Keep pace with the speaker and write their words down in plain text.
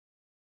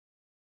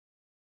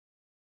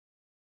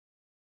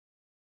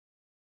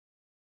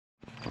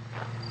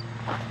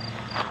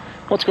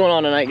What's going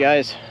on tonight,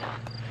 guys?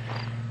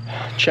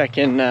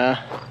 Checking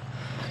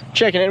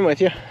in with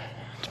you.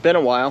 It's been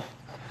a while,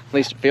 at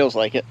least it feels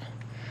like it.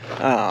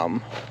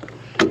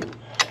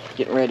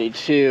 Getting ready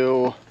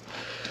to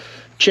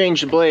change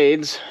the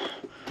blades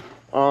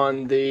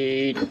on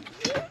the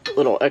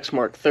little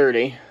X-Mark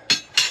 30.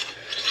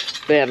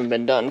 They haven't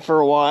been done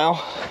for a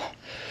while,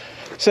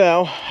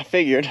 so I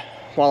figured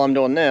while I'm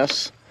doing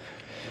this,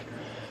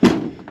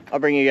 I'll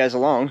bring you guys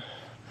along,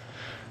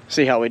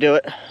 see how we do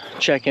it,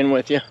 check in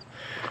with you.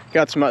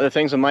 Got some other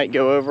things I might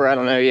go over, I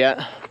don't know yet.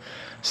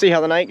 See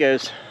how the night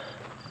goes.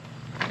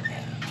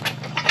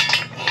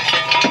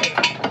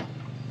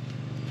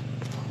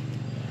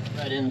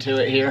 Right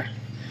into it here.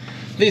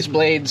 These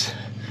blades,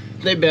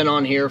 they've been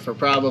on here for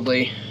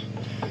probably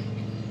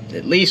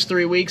at least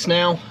 3 weeks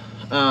now.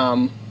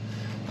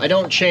 I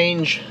don't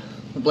change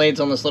the blades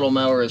on this little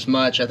mower as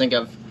much. I think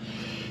I've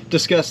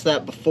discussed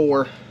that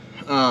before.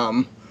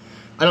 I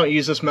don't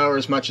use this mower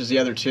as much as the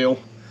other two.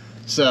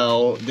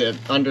 So the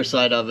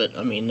underside of it,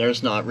 I mean,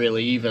 there's not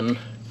really even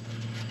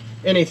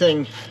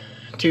anything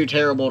too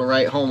terrible to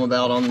write home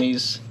about on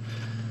these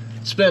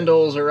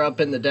spindles or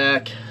up in the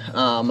deck.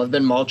 I've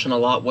been mulching a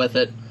lot with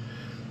it.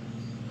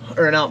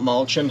 Or not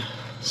mulching,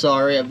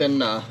 sorry, I've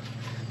been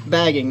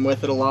bagging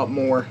with it a lot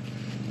more.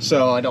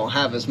 So I don't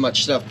have as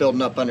much stuff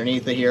building up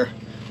underneath it here.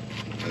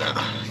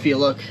 If you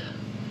look,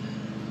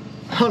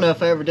 I don't know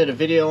if I ever did a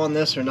video on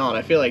this or not,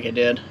 I feel like I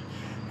did.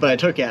 But I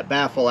took that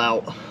baffle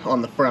out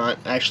on the front.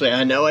 Actually,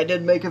 I know I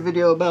did make a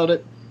video about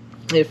it.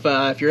 If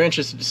you're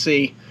interested to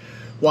see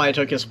why I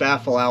took this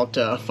baffle out,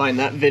 find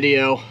that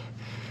video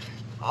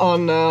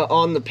on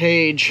the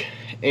page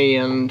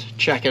and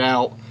check it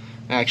out.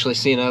 I actually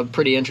seen a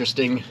pretty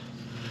interesting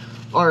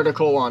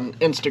article on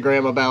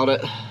Instagram about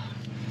it.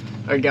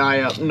 A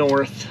guy up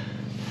north,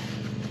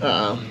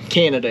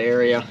 Canada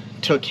area,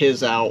 took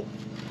his out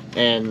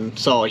and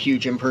saw a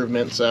huge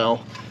improvement,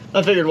 so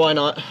I figured why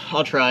not,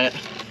 I'll try it.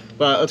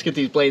 But let's get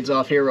these blades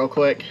off here real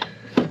quick.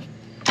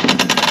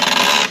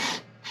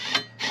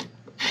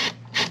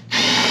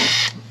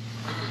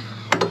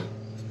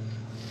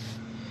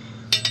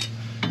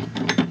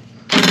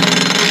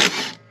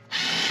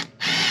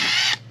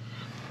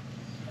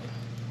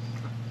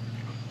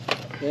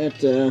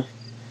 That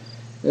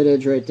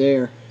edge right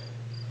there,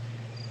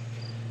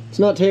 it's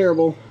not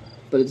terrible,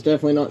 but it's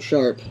definitely not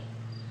sharp.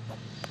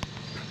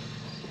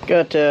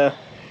 Got the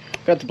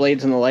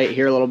blades in the light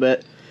here a little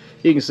bit.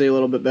 You can see a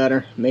little bit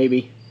better,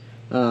 maybe.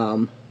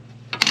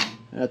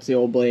 That's the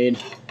old blade.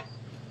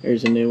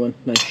 There's a new one,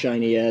 nice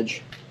shiny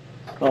edge.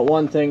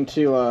 One thing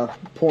to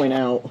point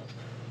out,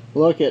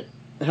 look at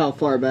how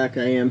far back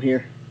I am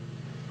here.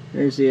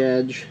 There's the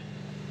edge,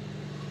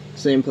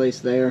 same place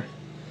there.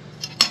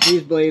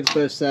 These blades,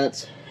 both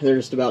sets, they're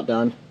just about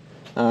done.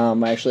 I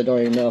actually don't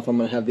even know if I'm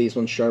going to have these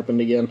ones sharpened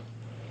again.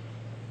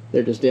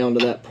 They're just down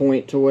to that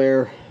point to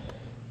where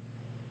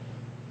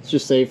it's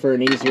just safer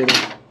and easier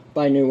to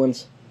buy new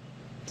ones.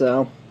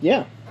 So,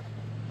 yeah.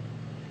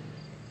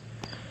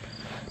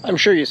 I'm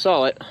sure you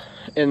saw it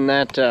in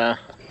that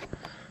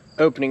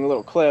opening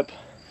little clip,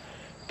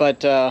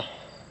 but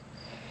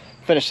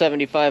finished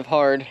 75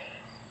 hard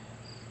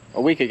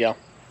a week ago.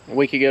 A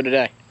week ago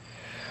today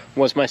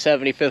was my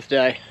 75th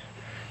day.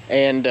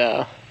 And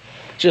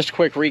just a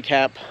quick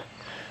recap,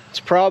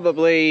 it's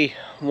probably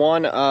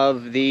one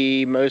of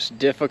the most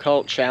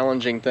difficult,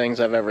 challenging things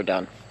I've ever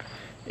done.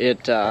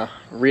 It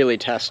really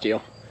tests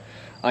you.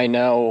 I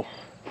know.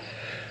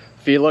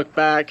 If you look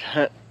back,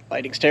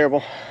 lighting's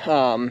terrible.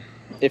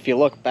 If you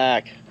look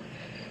back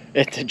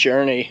at the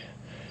journey,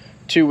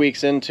 2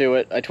 weeks into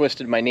it, I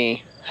twisted my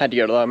knee. Had to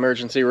go to the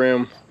emergency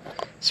room.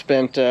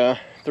 Spent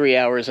 3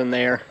 hours in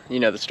there. You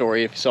know the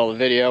story if you saw the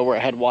video where I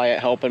had Wyatt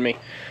helping me.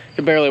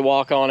 Could barely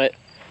walk on it.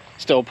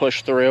 Still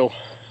pushed through.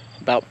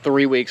 About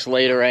 3 weeks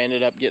later, I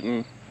ended up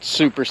getting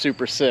super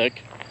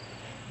sick.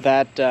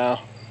 That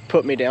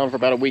put me down for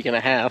about a week and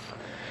a half.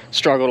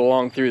 Struggled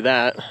along through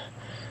that.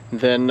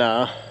 Then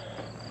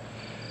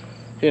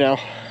you know,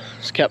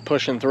 just kept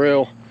pushing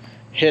through,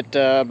 hit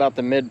about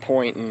the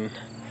midpoint, and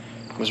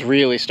was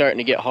really starting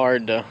to get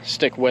hard to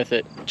stick with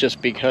it,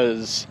 just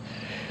because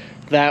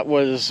that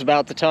was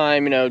about the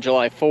time, you know,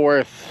 July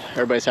 4th,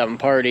 everybody's having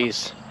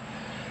parties.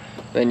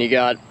 Then you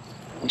got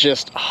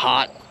just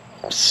hot,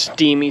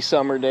 steamy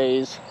summer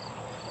days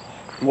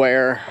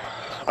where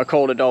a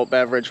cold adult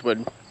beverage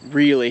would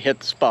really hit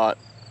the spot.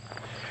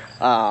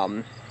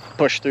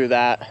 Push through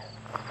that.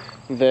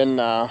 Then,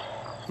 I'm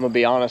gonna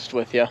be honest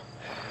with you,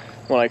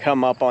 when I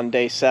come up on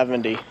day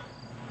 70,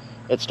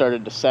 it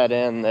started to set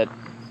in that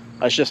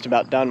I was just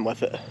about done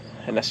with it.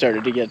 And I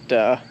started to get,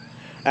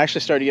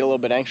 actually started to get a little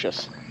bit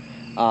anxious.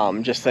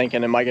 Just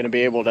thinking, am I going to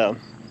be able to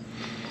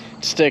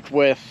stick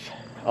with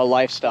a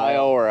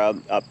lifestyle or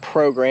a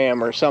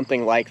program or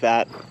something like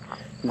that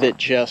that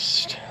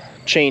just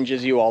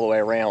changes you all the way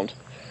around.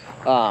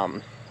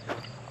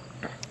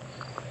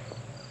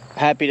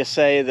 Happy to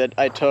say that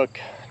I took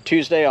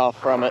Tuesday off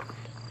from it.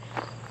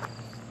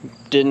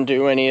 Didn't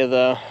do any of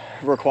the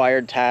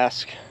required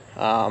tasks.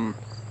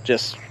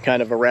 Just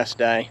kind of a rest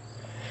day.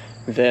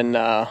 Then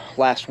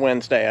last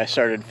Wednesday I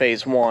started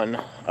phase 1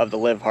 of the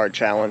Live Hard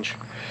challenge.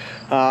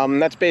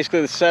 That's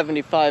basically the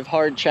 75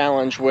 hard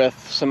challenge with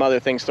some other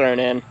things thrown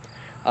in.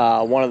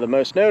 One of the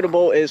most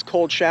notable is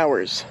cold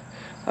showers.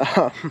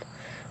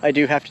 I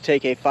do have to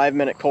take a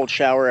 5-minute cold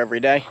shower every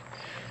day.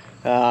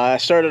 I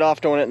started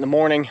off doing it in the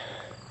morning,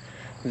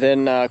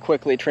 then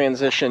quickly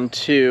transitioned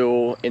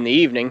to in the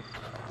evening,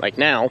 like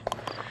now,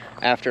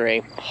 after a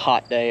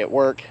hot day at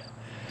work.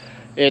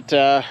 It's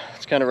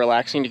kind of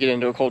relaxing to get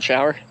into a cold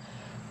shower,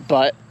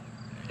 but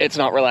it's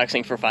not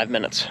relaxing for 5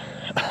 minutes.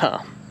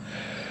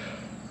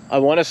 I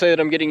want to say that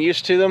I'm getting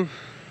used to them,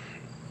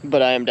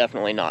 but I am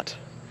definitely not.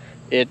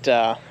 It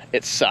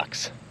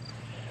sucks.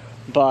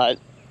 But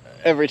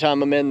every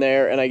time I'm in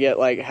there and I get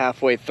like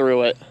halfway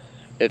through it,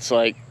 it's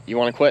like, you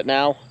want to quit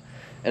now?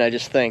 And I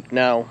just think,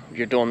 no,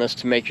 you're doing this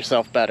to make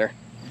yourself better.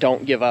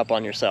 Don't give up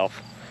on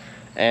yourself.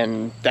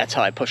 And that's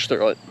how I push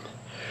through it.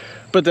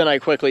 But then I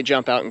quickly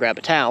jump out and grab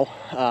a towel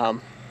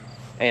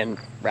and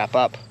wrap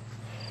up.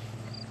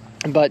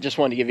 But just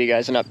wanted to give you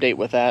guys an update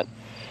with that.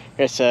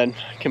 Like I said,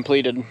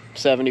 completed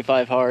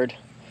 75 hard.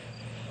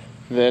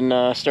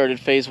 Then started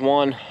phase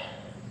 1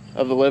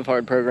 of the Live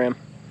Hard program.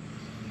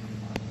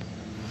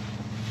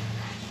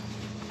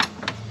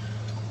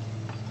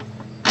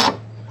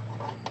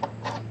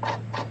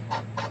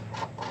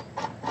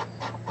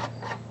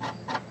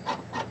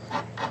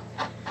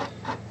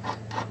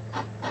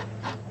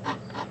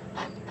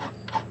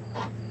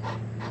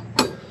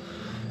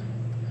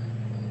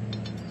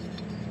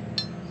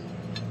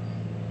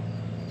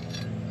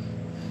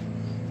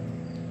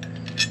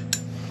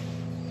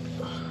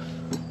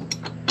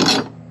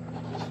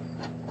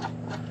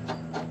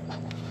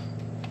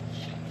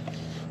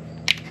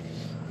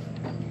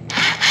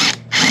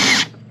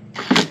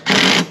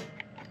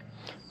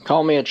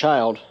 Call me a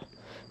child,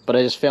 but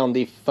I just found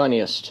the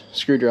funniest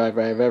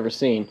screwdriver I've ever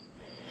seen.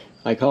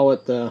 I call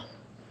it the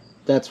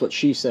 "that's what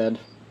she said"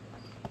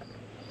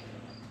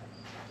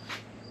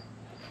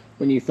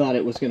 when you thought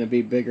it was going to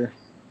be bigger.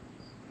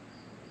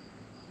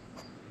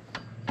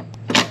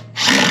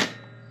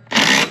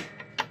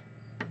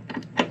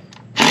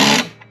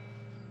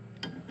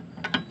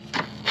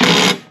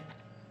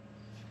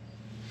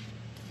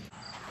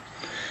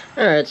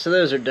 Alright, so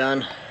those are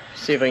done.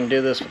 See if I can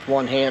do this with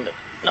one hand and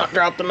not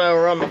drop the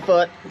mower on my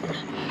foot.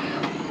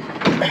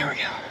 There we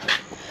go.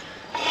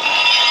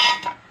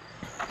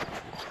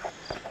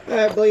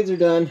 Alright, blades are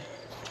done.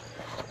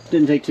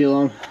 Didn't take too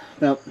long.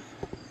 About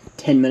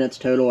 10 minutes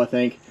total, I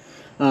think.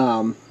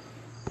 Like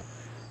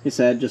I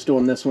said, just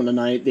doing this one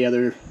tonight. The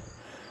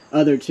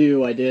other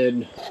two I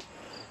did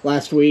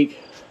last week,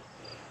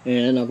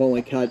 and I've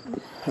only cut,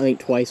 I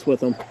think, twice with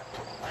them.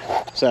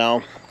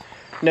 So,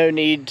 no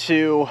need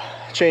to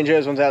change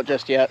those ones out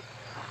just yet.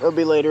 It'll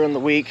be later in the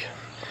week.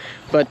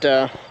 But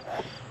I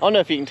don't know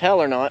if you can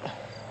tell or not,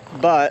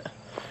 but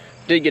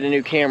did get a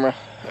new camera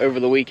over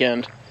the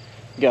weekend.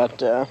 Got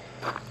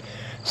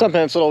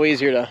something that's a little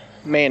easier to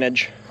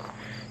manage,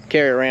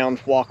 carry around,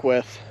 walk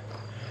with,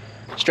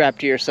 strap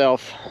to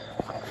yourself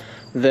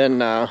than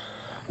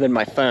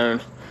my phone.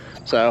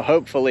 So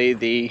hopefully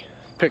the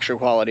picture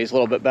quality is a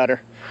little bit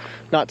better.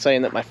 Not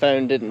saying that my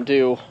phone didn't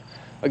do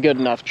a good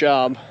enough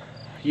job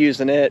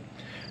using it,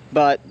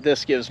 but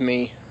this gives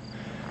me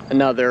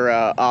another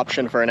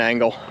option for an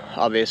angle.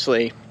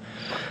 Obviously,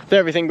 with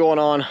everything going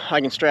on, I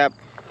can strap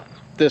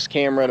this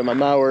camera to my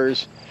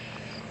mowers,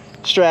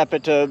 strap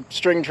it to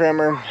string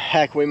trimmer.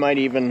 Heck, we might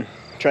even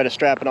try to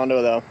strap it onto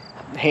the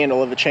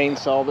handle of a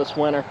chainsaw this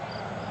winter.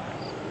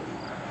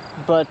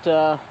 But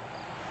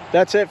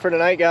that's it for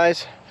tonight,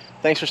 guys.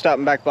 Thanks for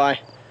stopping back by.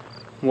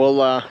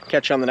 We'll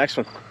catch you on the next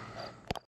one.